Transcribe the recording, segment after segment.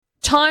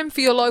Time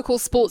for your local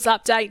sports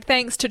update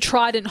thanks to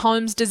Trident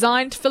Homes,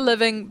 designed for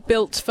living,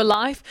 built for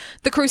life.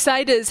 The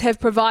Crusaders have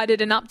provided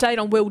an update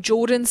on Will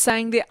Jordan,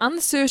 saying they're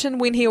uncertain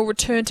when he'll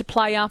return to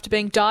play after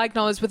being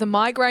diagnosed with a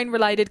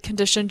migraine-related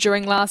condition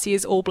during last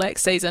year's All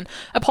Blacks season.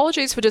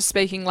 Apologies for just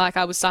speaking like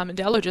I was Simon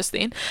Dello just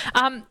then.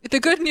 The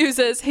good news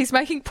is he's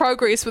making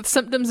progress with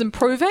symptoms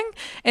improving,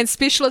 and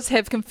specialists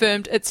have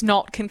confirmed it's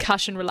not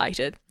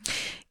concussion-related.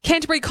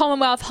 Canterbury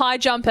Commonwealth high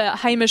jumper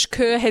Hamish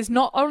Kerr has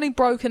not only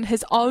broken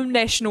his own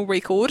national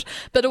record,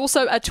 but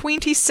also a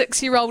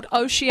 26-year-old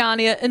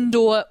Oceania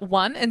indoor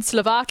one in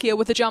Slovakia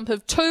with a jump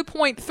of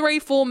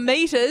 2.34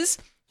 metres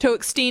to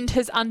extend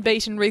his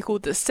unbeaten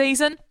record this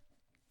season.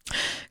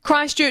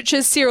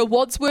 Christchurch's Sarah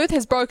Wadsworth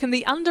has broken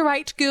the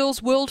under-8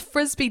 girls world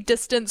frisbee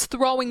distance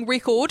throwing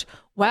record,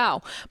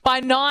 by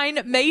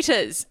 9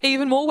 metres.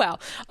 Even more wow.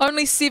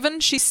 Only 7,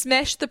 she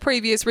smashed the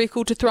previous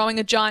record to throwing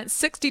a giant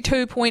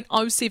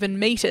 62.07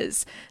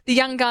 metres. The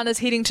young gun is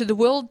heading to the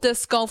World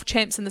Disc Golf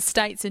Champs in the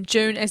States in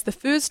June as the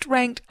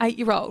first-ranked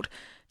 8-year-old.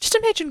 Just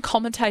imagine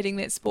commentating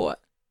that sport.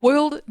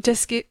 World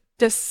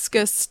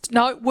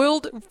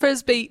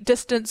Frisbee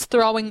distance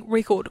throwing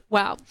record.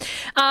 Wow.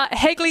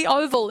 Hagley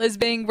Oval is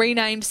being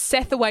renamed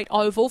Satterthwaite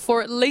Oval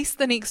for at least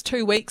the next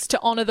 2 weeks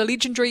to honour the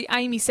legendary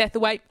Amy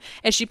Satterthwaite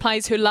as she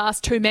plays her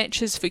last 2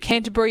 matches for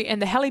Canterbury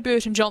and the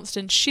Halliburton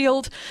Johnston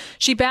Shield.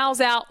 She bows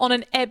out on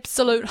an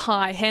absolute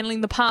high, handling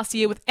the past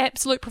year with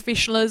absolute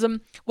professionalism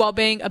while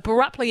being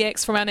abruptly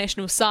axed from our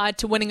national side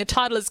to winning a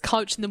title as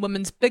coach in the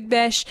Women's Big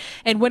Bash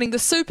and winning the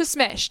Super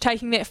Smash,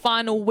 taking that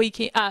final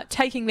wicket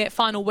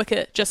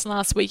just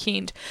last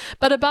weekend.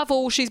 But above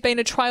all, she's been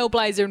a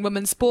trailblazer in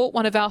women's sport,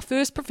 one of our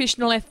first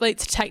professional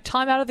athletes to take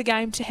time out of the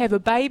game to have a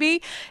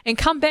baby and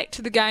come back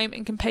to the game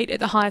and compete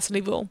at the highest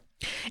level.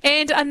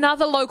 And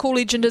another local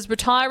legend is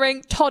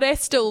retiring. Todd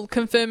Astle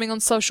confirming on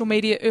social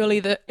media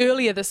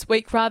earlier this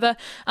week,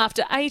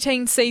 after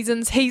 18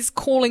 seasons, he's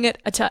calling it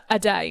a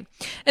day.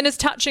 In his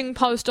touching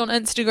post on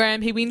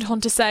Instagram, he went on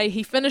to say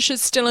he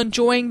finishes still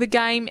enjoying the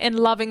game and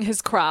loving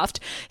his craft.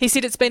 He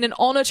said it's been an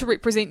honour to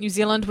represent New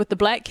Zealand with the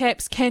Black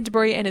Caps,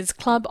 Canterbury and his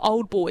club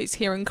Old Boys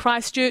here in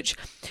Christchurch.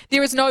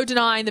 There is no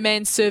denying the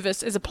man's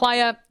service as a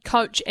player,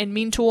 coach and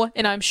mentor,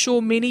 and I'm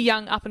sure many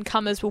young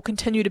up-and-comers will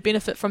continue to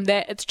benefit from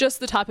that. It's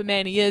just the type of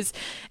man he is.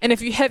 And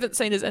if you haven't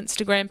seen his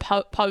Instagram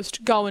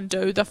post, go and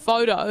do the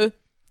photo.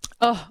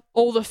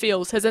 All the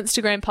feels. His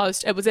Instagram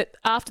post, it was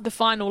after the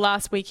final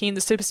last weekend,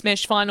 the Super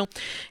Smash final.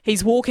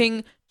 He's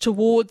walking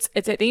it's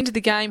at the end of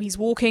the game, he's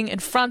walking in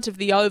front of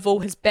the oval,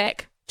 his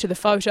back to the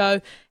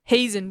photo.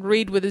 He's in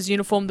red with his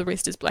uniform, the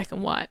rest is black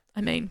and white.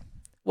 I mean,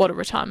 what a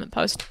retirement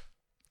post.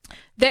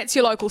 That's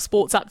your local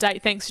sports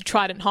update thanks to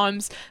Trident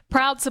Homes.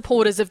 Proud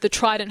supporters of the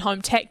Trident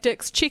Home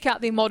Tactics. Check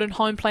out their modern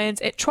home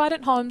plans at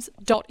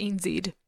tridenthomes.nz.